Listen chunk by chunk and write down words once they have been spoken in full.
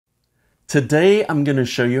Today, I'm going to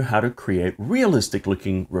show you how to create realistic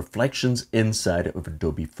looking reflections inside of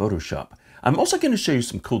Adobe Photoshop. I'm also going to show you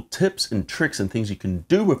some cool tips and tricks and things you can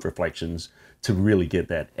do with reflections to really get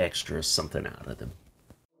that extra something out of them.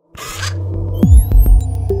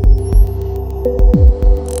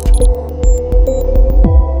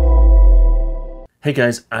 Hey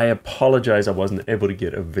guys, I apologize I wasn't able to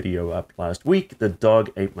get a video up last week. The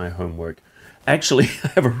dog ate my homework. Actually, I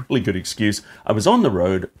have a really good excuse. I was on the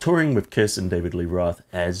road touring with Kiss and David Lee Roth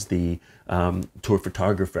as the tour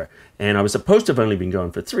photographer. And I was supposed to have only been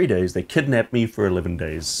gone for 3 days. They kidnapped me for 11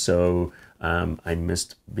 days. So I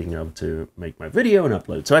missed being able to make my video and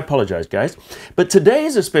upload. So I apologize, guys. But today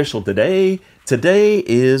is a special day. Today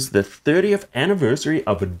is the 30th anniversary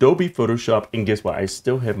of Adobe Photoshop. And guess what? I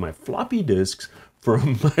still have my floppy disks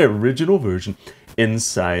from my original version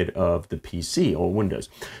inside of the PC or Windows.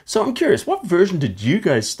 So I'm curious, what version did you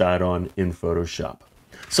guys start on in Photoshop?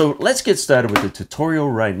 So let's get started with the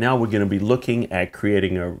tutorial. Right now we're going to be looking at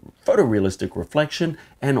creating a photorealistic reflection,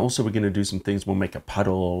 and also we're going to do some things. We'll make a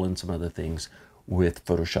puddle and some other things with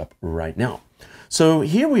Photoshop right now. So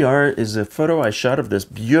here we are is a photo I shot of this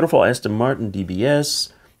beautiful Aston Martin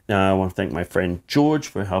DBS. I want to thank my friend George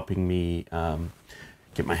for helping me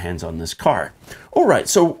get my hands on this car. All right,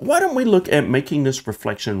 so why don't we look at making this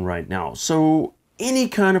reflection right now? So any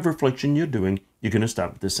kind of reflection you're doing, you're going to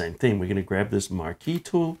start with the same thing. We're going to grab this marquee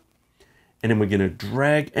tool, and then we're going to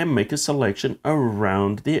drag and make a selection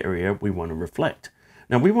around the area we want to reflect.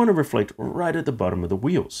 Now we want to reflect right at the bottom of the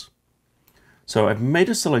wheels. So I've made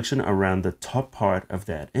a selection around the top part of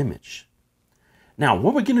that image. Now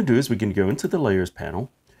what we're going to do is we're going to go into the layers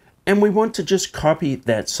panel, and we want to just copy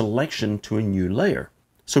that selection to a new layer.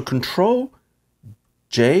 So Control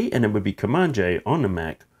J, and it would be Command J on the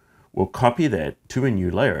Mac, will copy that to a new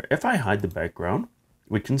layer. If I hide the background,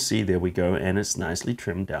 we can see there we go, and it's nicely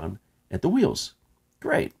trimmed down at the wheels.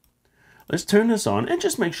 Great. Let's turn this on and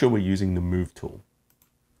just make sure we're using the Move tool.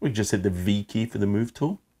 We just hit the V key for the Move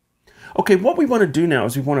tool. Okay, what we want to do now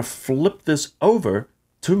is we want to flip this over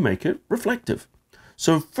to make it reflective.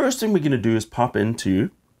 So first thing we're going to do is pop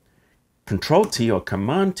into Control T or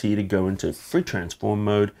Command T to go into free transform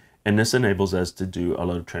mode, and this enables us to do a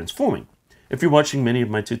lot of transforming. If you're watching many of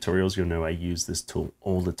my tutorials, you'll know I use this tool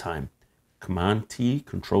all the time. Command T,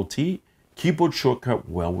 Control T, keyboard shortcut,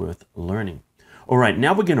 well worth learning. All right,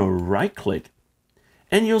 now we're going to right click,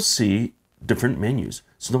 and you'll see different menus.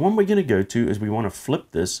 So the one we're going to go to is we want to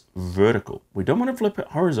flip this vertical. We don't want to flip it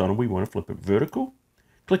horizontal, we want to flip it vertical.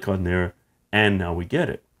 Click on there, and now we get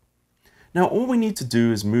it. Now all we need to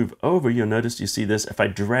do is move over. You'll notice you see this. If I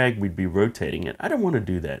drag, we'd be rotating it. I don't want to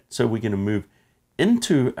do that. So we're going to move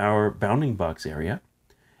into our bounding box area,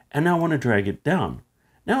 and now I want to drag it down.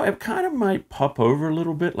 Now it kind of might pop over a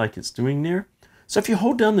little bit like it's doing there. So if you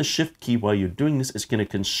hold down the Shift key while you're doing this, it's going to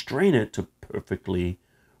constrain it to perfectly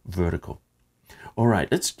vertical. All right,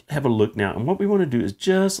 let's have a look now. And what we want to do is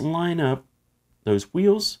just line up those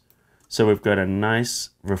wheels so we've got a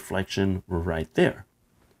nice reflection right there.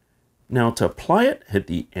 Now to apply it, hit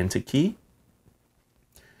the Enter key,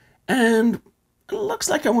 and it looks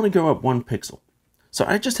like I want to go up 1 pixel. So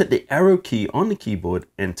I just hit the arrow key on the keyboard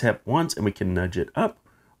and tap once, and we can nudge it up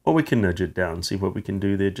or we can nudge it down. See what we can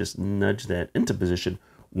do there, just nudge that into position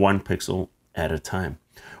 1 pixel at a time.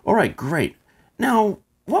 All right, great. Now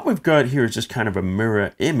what we've got here is just kind of a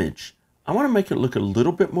mirror image. I want to make it look a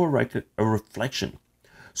little bit more like a reflection.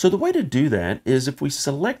 So the way to do that is if we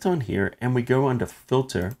select on here and we go under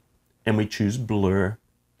Filter, and we choose blur.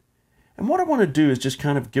 And what I want to do is just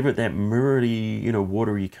kind of give it that mirrory,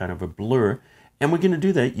 watery kind of a blur. And we're going to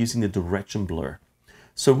do that using the direction blur.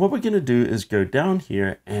 So what we're going to do is go down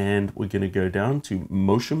here, and we're going to go down to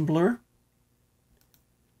motion blur.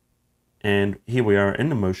 And here we are in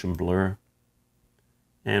the motion blur.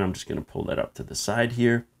 And I'm just going to pull that up to the side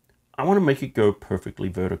here. I want to make it go perfectly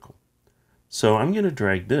vertical. So I'm going to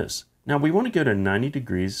drag this. Now we want to go to 90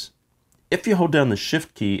 degrees. If you hold down the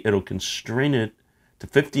Shift key, it'll constrain it to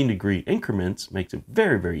 15-degree increments. Makes it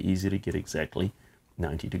very, very easy to get exactly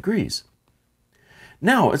 90 degrees.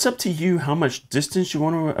 Now, it's up to you how much distance you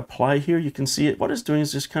want to apply here. You can see it. What it's doing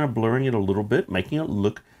is just kind of blurring it a little bit, making it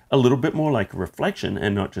look a little bit more like a reflection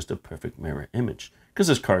and not just a perfect mirror image, because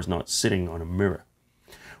this car is not sitting on a mirror.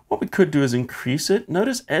 What we could do is increase it.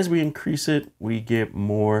 Notice as we increase it, we get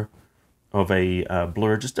more of a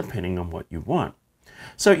blur, just depending on what you want.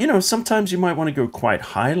 So, sometimes you might want to go quite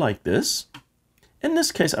high like this. In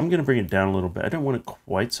this case, I'm going to bring it down a little bit. I don't want it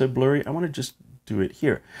quite so blurry. I want to just do it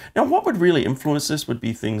here. Now, what would really influence this would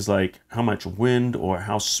be things like how much wind or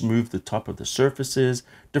how smooth the top of the surface is.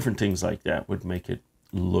 Different things like that would make it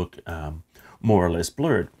look more or less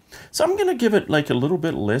blurred. So I'm going to give it like a little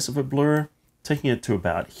bit less of a blur, taking it to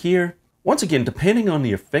about here. Once again, depending on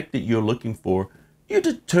the effect that you're looking for, you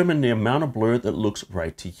determine the amount of blur that looks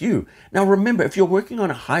right to you. Now remember, if you're working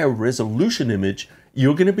on a higher resolution image,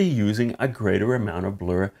 you're going to be using a greater amount of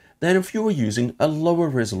blur than if you were using a lower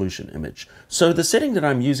resolution image. So the setting that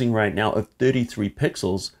I'm using right now of 33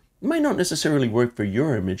 pixels may not necessarily work for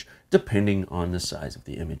your image, depending on the size of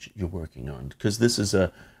the image you're working on, because this is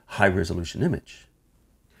a high resolution image.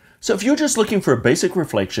 So if you're just looking for a basic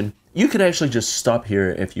reflection, you could actually just stop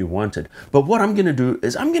here if you wanted. But what I'm going to do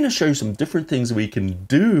is I'm going to show you some different things we can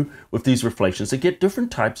do with these reflections to get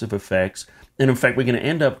different types of effects. And in fact, we're going to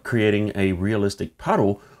end up creating a realistic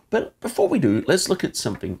puddle. But before we do, let's look at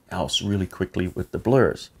something else really quickly with the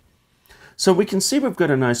blurs. So we can see we've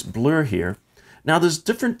got a nice blur here. Now there's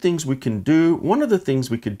different things we can do. One of the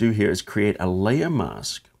things we could do here is create a layer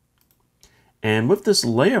mask. And with this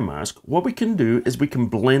layer mask, what we can do is we can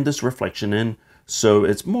blend this reflection in so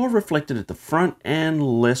it's more reflected at the front and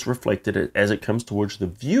less reflected as it comes towards the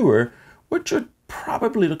viewer, which would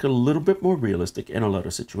probably look a little bit more realistic in a lot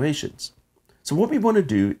of situations. So what we want to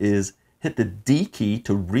do is hit the D key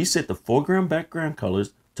to reset the foreground background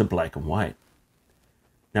colors to black and white.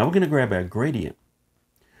 Now we're going to grab our gradient.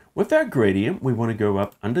 With our gradient, we want to go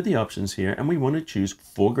up under the options here and we want to choose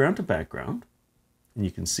foreground to background. And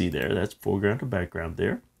you can see there, that's foreground to background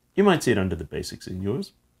there. You might see it under the basics in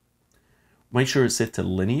yours. Make sure it's set to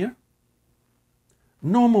linear.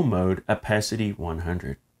 Normal mode, opacity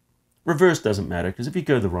 100. Reverse doesn't matter, because if you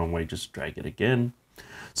go the wrong way, just drag it again.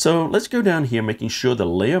 So let's go down here, making sure the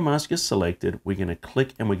layer mask is selected. We're going to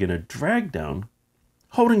click and we're going to drag down,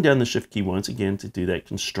 holding down the shift key once again to do that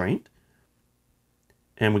constraint.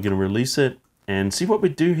 And we're going to release it. And see what we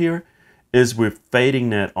do here is we're fading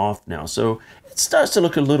that off now. So it starts to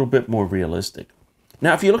look a little bit more realistic.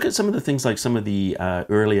 Now, if you look at some of the things like some of the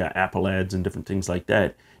earlier Apple ads and different things like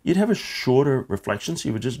that, you'd have a shorter reflection. So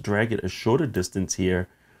you would just drag it a shorter distance here,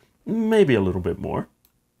 maybe a little bit more.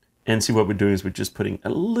 And see what we're doing is we're just putting a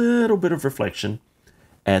little bit of reflection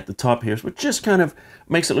at the top here. So it just kind of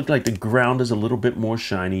makes it look like the ground is a little bit more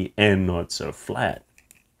shiny and not so flat.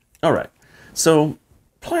 All right, so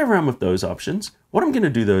play around with those options. What I'm going to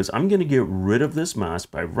do though is I'm going to get rid of this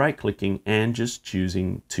mask by right-clicking and just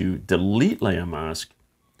choosing to delete layer mask.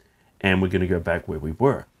 And we're going to go back where we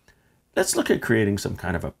were. Let's look at creating some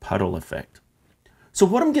kind of a puddle effect. So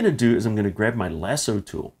what I'm going to do is I'm going to grab my lasso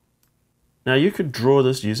tool. Now you could draw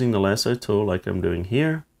this using the lasso tool like I'm doing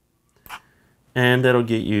here. And that'll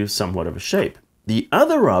get you somewhat of a shape. The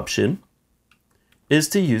other option is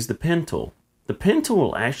to use the pen tool. The pen tool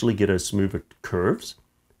will actually get us smoother curves.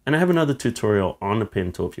 And I have another tutorial on the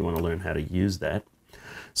pen tool if you want to learn how to use that.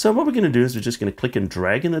 So what we're going to do is we're just going to click and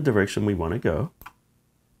drag in the direction we want to go.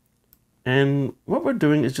 And what we're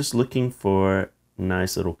doing is just looking for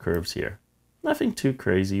nice little curves here. Nothing too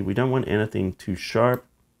crazy. We don't want anything too sharp.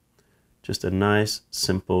 Just a nice,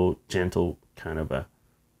 simple, gentle kind of a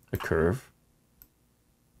curve.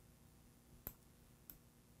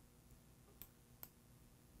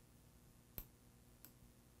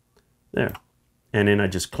 There. And then I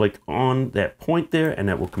just click on that point there and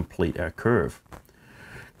that will complete our curve.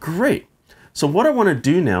 Great. So what I want to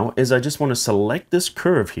do now is I just want to select this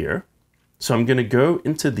curve here. So I'm going to go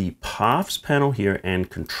into the Paths panel here and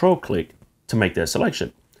control click to make that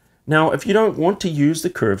selection. Now, if you don't want to use the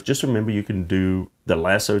curve, just remember you can do the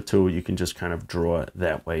lasso tool. You can just kind of draw it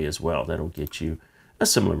that way as well. That'll get you a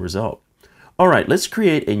similar result. All right, let's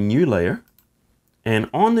create a new layer. And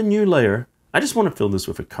on the new layer, I just want to fill this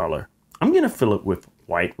with a color. I'm going to fill it with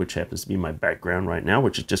white, which happens to be my background right now,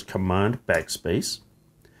 which is just Command Backspace.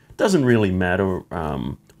 Doesn't really matter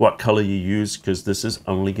what color you use because this is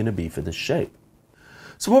only going to be for the shape.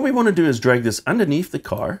 So what we want to do is drag this underneath the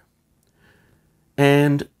car.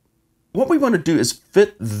 And what we want to do is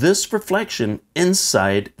fit this reflection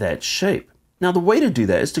inside that shape. Now the way to do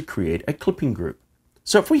that is to create a clipping group.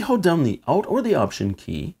 So if we hold down the Alt or the Option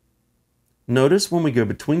key, notice when we go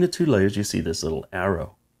between the two layers, you see this little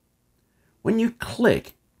arrow. When you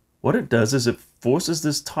click, what it does is it forces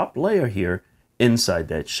this top layer here inside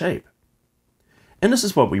that shape. And this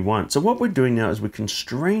is what we want. So what we're doing now is we're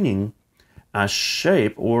constraining our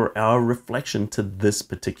shape or our reflection to this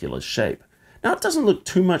particular shape. Now it doesn't look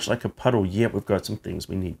too much like a puddle yet. We've got some things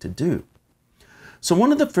we need to do. So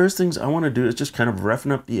one of the first things I want to do is just kind of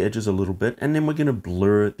roughen up the edges a little bit, and then we're going to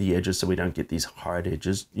blur the edges so we don't get these hard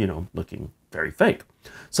edges, you know, looking very fake.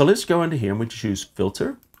 So let's go into here and we choose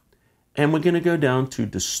Filter. And we're going to go down to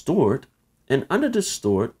Distort, and under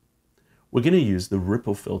Distort, we're going to use the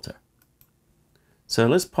Ripple filter. So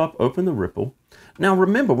let's pop open the ripple. Now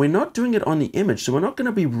remember, we're not doing it on the image, so we're not going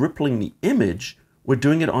to be rippling the image. We're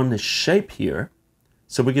doing it on the shape here.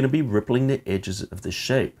 So we're going to be rippling the edges of the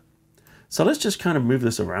shape. So let's just kind of move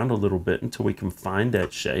this around a little bit until we can find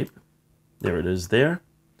that shape. There it is there.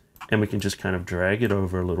 And we can just kind of drag it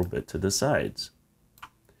over a little bit to the sides.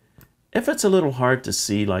 If it's a little hard to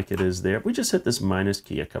see like it is there, we just hit this minus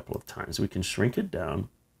key a couple of times. We can shrink it down.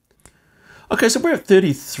 Okay, so we're at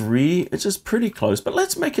 33. It's just pretty close, but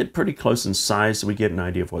let's make it pretty close in size so we get an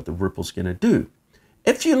idea of what the ripple's going to do.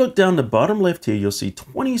 If you look down the bottom left here, you'll see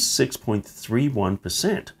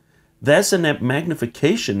 26.31%. That's a net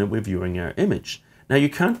magnification that we're viewing our image. Now you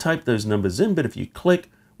can't type those numbers in, but if you click,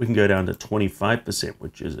 we can go down to 25%,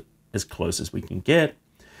 which is as close as we can get.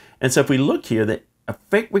 And so if we look here, the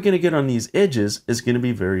effect we're going to get on these edges is going to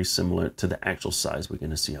be very similar to the actual size we're going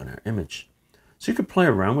to see on our image. So you could play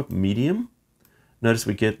around with medium. Notice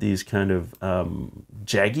we get these kind of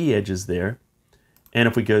jaggy edges there. And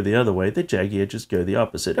if we go the other way, the jaggy edges go the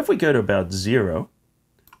opposite. If we go to about 0,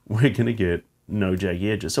 we're going to get no jaggy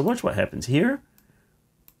edges. So watch what happens here.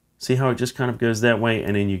 See how it just kind of goes that way,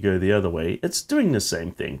 and then you go the other way. It's doing the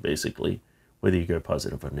same thing, basically, whether you go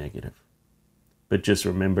positive or negative. But just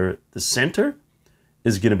remember, the center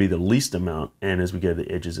is going to be the least amount, and as we go to the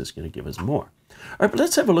edges, it's going to give us more. All right, but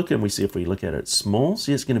let's have a look and we see if we look at it small.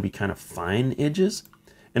 See, it's going to be kind of fine edges.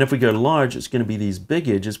 And if we go large, it's going to be these big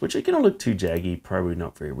edges, which are going to look too jaggy, probably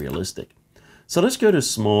not very realistic. So let's go to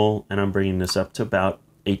small, and I'm bringing this up to about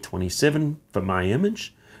 827 for my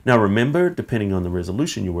image. Now remember, depending on the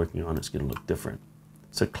resolution you're working on, it's going to look different.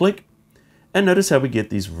 So click, and notice how we get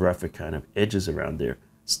these rougher kind of edges around there.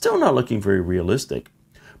 Still not looking very realistic.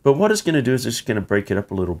 But what it's going to do is it's just going to break it up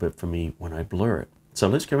a little bit for me when I blur it. So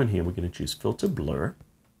let's go in here. We're going to choose Filter Blur.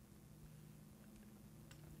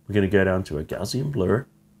 We're going to go down to a Gaussian blur.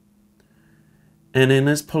 And then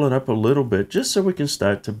let's pull it up a little bit just so we can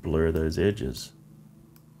start to blur those edges.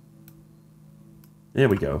 There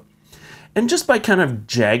we go. And just by kind of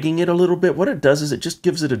jagging it a little bit, what it does is it just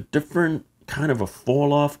gives it a different kind of a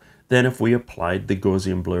fall off than if we applied the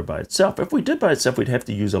Gaussian blur by itself. If we did by itself, we'd have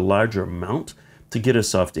to use a larger amount to get a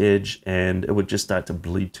soft edge, and it would just start to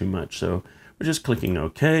bleed too much. So we're just clicking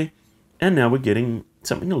OK, and now we're getting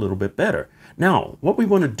something a little bit better. Now, what we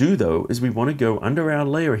want to do, though, is we want to go under our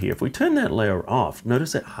layer here. If we turn that layer off,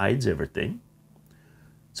 notice it hides everything.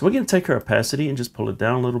 So we're going to take our opacity and just pull it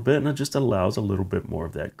down a little bit, and it just allows a little bit more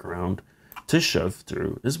of that ground to show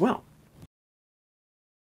through as well.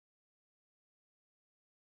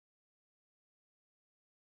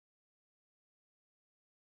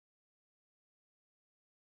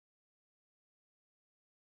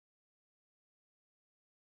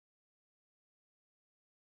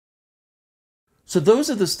 So those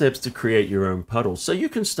are the steps to create your own puddles. So you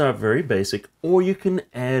can start very basic, or you can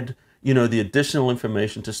add, the additional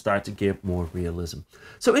information to start to get more realism.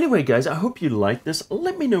 So anyway, guys, I hope you liked this.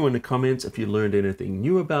 Let me know in the comments if you learned anything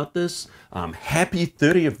new about this. Happy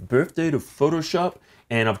 30th birthday to Photoshop.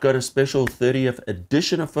 And I've got a special 30th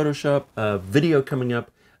edition of Photoshop video coming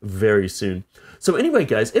up very soon. So anyway,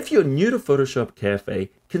 guys, if you're new to photoshopCAFE,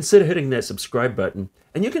 consider hitting that subscribe button,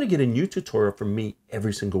 and you're going to get a new tutorial from me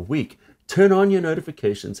every single week. Turn on your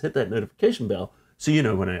notifications, hit that notification bell so you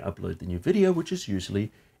know when I upload the new video, which is usually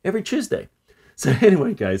every Tuesday. So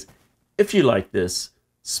anyway, guys, if you like this,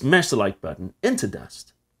 smash the like button into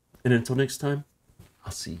dust. And until next time,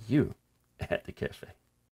 I'll see you at the cafe.